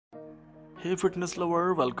Hey fitness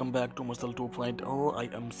lover, welcome back to Muscle 2.0. I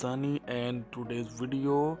am Sunny and today's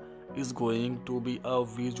video is going to be a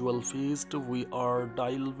visual feast. We are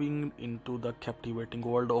diving into the captivating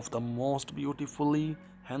world of the most beautifully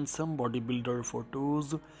handsome bodybuilder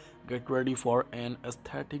photos. Get ready for an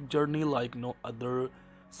aesthetic journey like no other.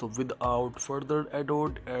 So without further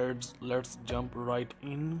ado, let's jump right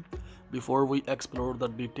in. Before we explore the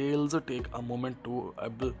details, take a moment to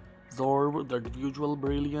absorb the visual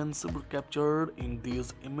brilliance captured in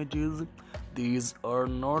these images. These are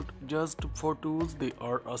not just photos, they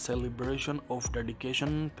are a celebration of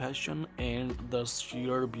dedication, passion, and the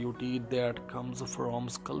sheer beauty that comes from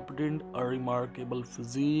sculpting a remarkable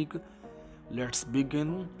physique. Let's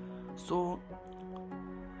begin. So,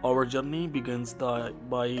 our journey begins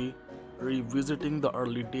by revisiting the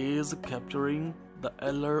early days, capturing the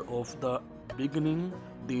allure of the beginning.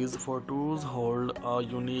 These photos hold a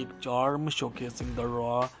unique charm, showcasing the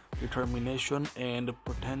raw determination and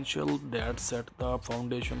potential that set the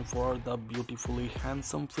foundation for the beautifully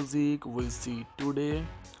handsome physique we see today.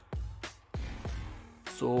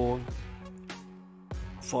 So,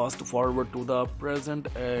 fast forward to the present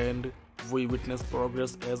and we witness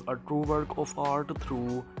progress as a true work of art.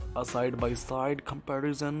 Through a side-by-side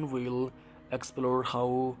comparison, we'll explore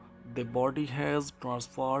how the body has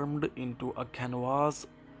transformed into a canvas,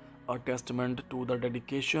 a testament to the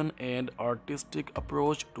dedication and artistic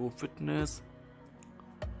approach to fitness.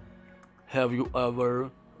 Have you ever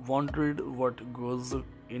wondered what goes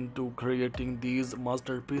into creating these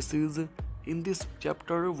masterpieces? In this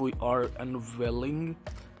chapter, we are unveiling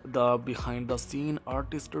the behind the scene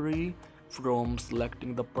artistry, from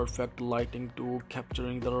selecting the perfect lighting to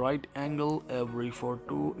capturing the right angle. Every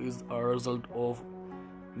photo is a result of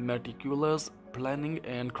meticulous planning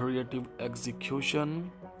and creative execution.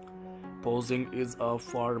 Posing is a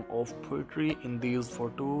form of poetry in these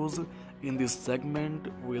photos. In this segment,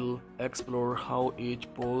 we'll explore how each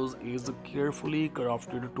pose is carefully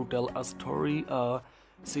crafted to tell a story, a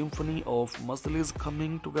symphony of muscles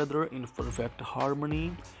coming together in perfect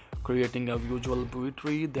harmony, creating a visual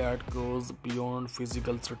poetry that goes beyond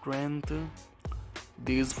physical strength.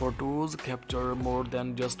 These photos capture more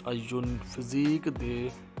than just a unique physique,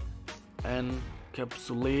 they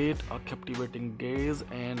encapsulate a captivating gaze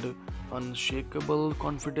and unshakable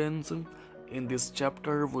confidence. In this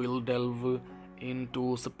chapter, we'll delve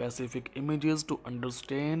into specific images to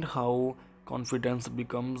understand how confidence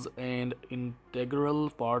becomes an integral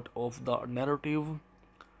part of the narrative.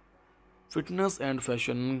 Fitness and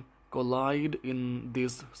fashion collide in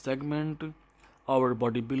this segment. Our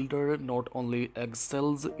bodybuilder not only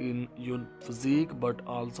excels in physique but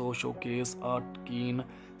also showcase a keen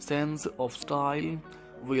sense of style.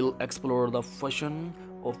 We'll explore the fusion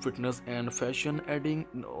of fitness and fashion, adding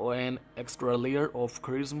an extra layer of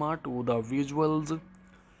charisma to the visuals.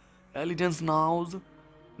 Elegance now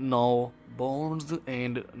bounds,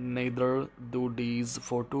 and neither do these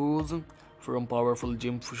photos. From powerful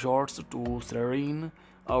gym shots to serene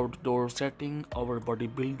outdoor setting, our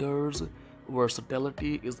bodybuilders'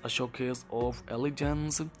 versatility is a showcase of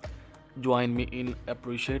elegance. Join me in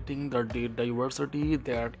appreciating the diversity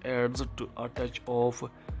that adds to a touch of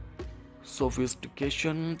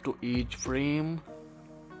sophistication to each frame.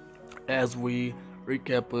 As we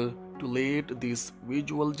recapitulate this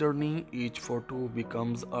visual journey, each photo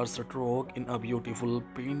becomes a stroke in a beautiful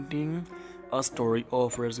painting, a story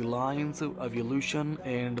of resilience, evolution,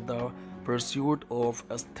 and the pursuit of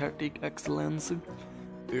aesthetic excellence.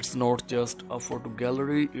 It's not just a photo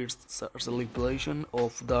gallery, it's a celebration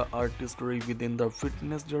of the artistry within the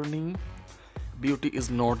fitness journey. Beauty is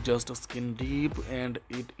not just skin deep, and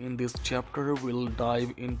in this chapter we'll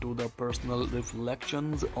dive into the personal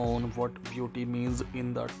reflections on what beauty means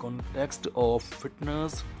in the context of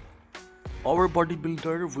fitness. Our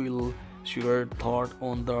bodybuilder will share thought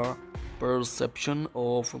on the perception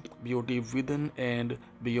of beauty within and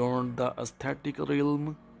beyond the aesthetic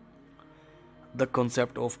realm. The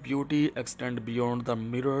concept of beauty extends beyond the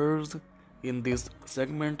mirrors. In this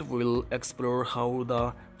segment, we'll explore how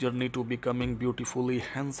the journey to becoming beautifully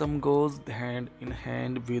handsome goes hand in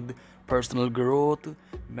hand with personal growth,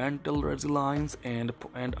 mental resilience, and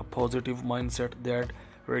a positive mindset that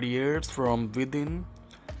radiates from within.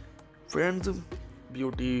 Friends,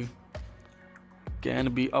 beauty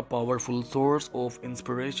can be a powerful source of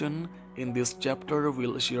inspiration. In this chapter,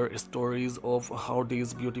 we'll share stories of how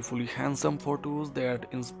these beautifully handsome photos that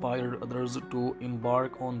inspire others to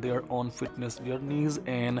embark on their own fitness journeys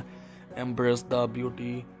and embrace the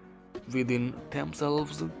beauty within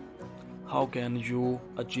themselves. How can you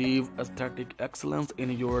achieve aesthetic excellence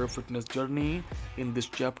in your fitness journey? In this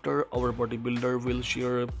chapter, our bodybuilder will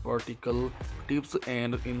share practical tips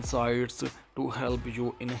and insights to help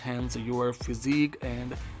you enhance your physique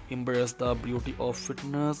and embrace the beauty of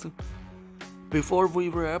fitness. Before we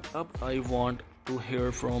wrap up, I want to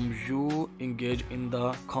hear from you. Engage in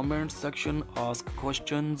the comments section, ask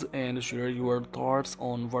questions, and share your thoughts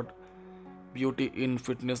on what beauty in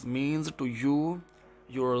fitness means to you.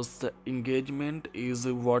 Your engagement is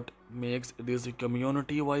what makes this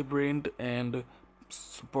community vibrant and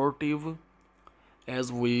supportive.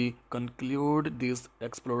 As we conclude this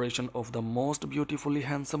exploration of the most beautifully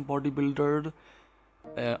handsome bodybuilder,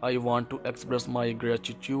 I want to express my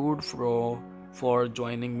gratitude for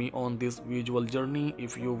joining me on this visual journey.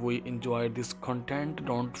 If you enjoyed this content,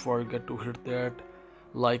 don't forget to hit that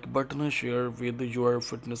like button, share with your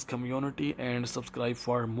fitness community, and subscribe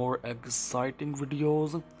for more exciting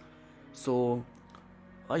videos. So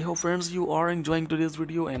I hope friends you are enjoying today's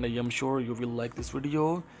video, and I am sure you will like this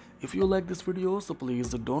video. If you like this video, so please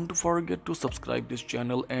don't forget to subscribe this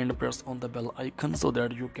channel and press on the bell icon so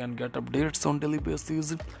that you can get updates on daily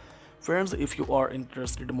basis. Friends, if you are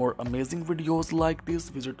interested in more amazing videos like this,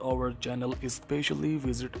 visit our channel, especially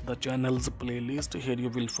visit the channel's playlist. Here you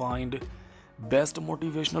will find best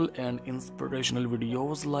motivational and inspirational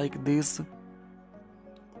videos like this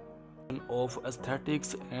of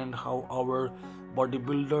aesthetics and how our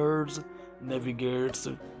bodybuilders navigates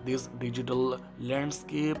this digital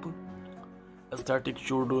landscape. Aesthetics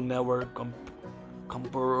should never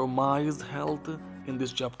compromise health. In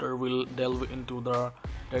this chapter, we'll delve into the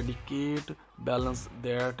delicate balance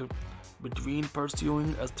that between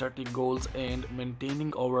pursuing aesthetic goals and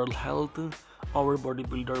maintaining our health. Our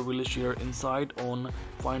bodybuilder will share insight on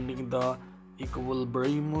finding the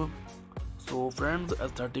equilibrium. So friends,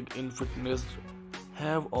 aesthetic in fitness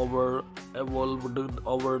have evolved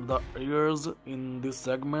over the years. In this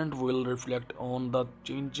segment, we'll reflect on the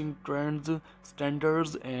changing trends,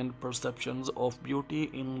 standards, and perceptions of beauty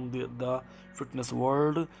in the fitness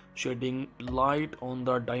world, shedding light on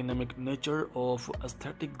the dynamic nature of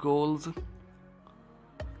aesthetic goals.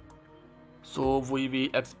 So we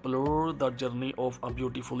explore the journey of a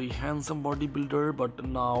beautifully handsome bodybuilder, but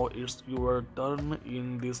now it's your turn.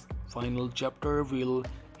 In this final chapter, we'll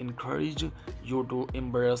encourage you to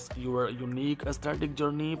embrace your unique aesthetic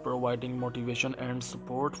journey, providing motivation and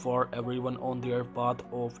support for everyone on their path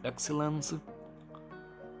of excellence.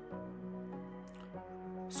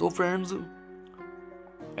 So friends,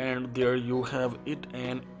 and there you have it,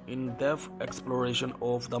 an in-depth exploration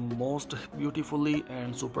of the most beautifully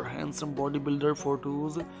and super handsome bodybuilder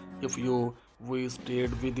photos. If you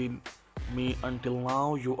stayed within me until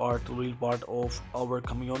now, you are truly part of our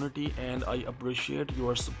community and I appreciate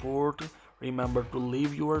your support. Remember to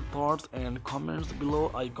leave your thoughts and comments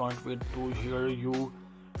below. I can't wait to hear your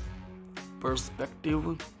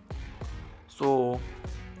perspective. So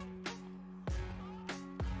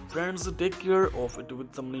friends, take care of it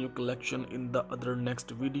with some new collection in the other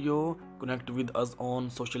next video. Connect with us on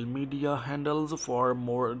social media handles for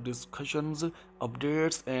more discussions,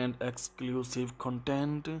 updates, and exclusive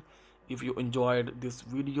content. If you enjoyed this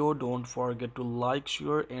video, don't forget to like,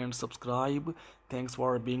 share, and subscribe. Thanks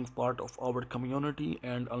for being part of our community,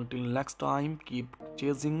 and until next time, keep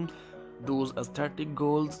chasing those aesthetic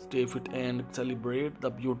goals, stay fit, and celebrate the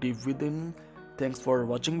beauty within. Thanks for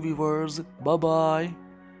watching, viewers. Bye bye.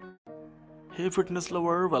 Hey fitness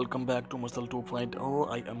lover, welcome back to Muscle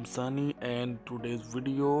 2.0. I am Sunny and today's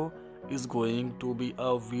video is going to be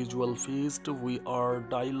a visual feast. We are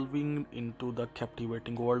diving into the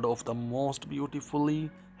captivating world of the most beautifully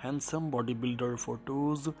handsome bodybuilder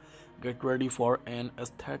photos. Get ready for an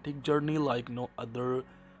aesthetic journey like no other.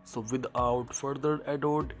 So without further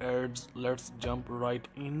ado, let's jump right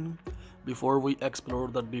in. Before we explore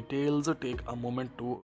the details, take a moment to